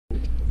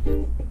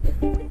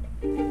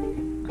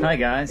Hi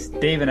guys,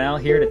 Dave and Al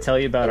here to tell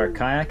you about our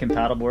kayak and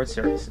paddleboard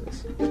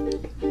services.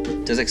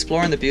 Does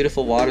exploring the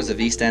beautiful waters of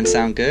East End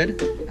sound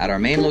good? At our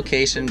main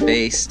location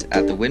based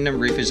at the Wyndham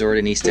Reef Resort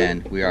in East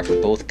End, we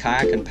offer both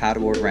kayak and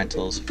paddleboard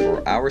rentals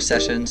for hour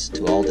sessions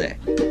to all day.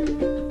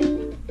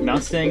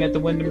 Not staying at the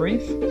Wyndham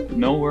Reef?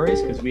 No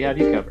worries, because we have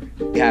you covered.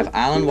 We have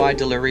island-wide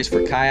deliveries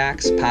for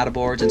kayaks,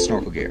 paddleboards, and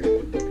snorkel gear.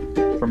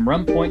 From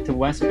Rum Point to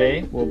West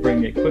Bay, we'll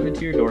bring the equipment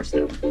to your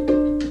doorstep.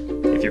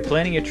 If you're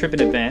planning your trip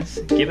in advance,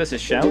 give us a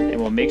shout and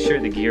we'll make sure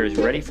the gear is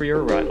ready for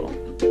your arrival.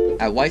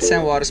 At White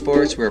Sand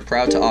Watersport, we are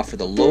proud to offer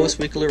the lowest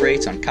weekly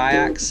rates on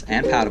kayaks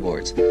and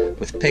paddleboards,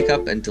 with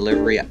pickup and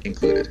delivery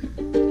included.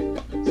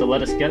 So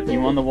let us get you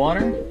on the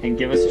water and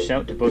give us a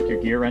shout to book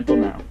your gear rental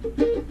now.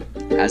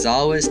 As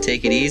always,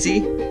 take it easy,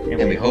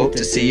 and we hope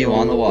to see you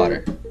on the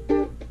water.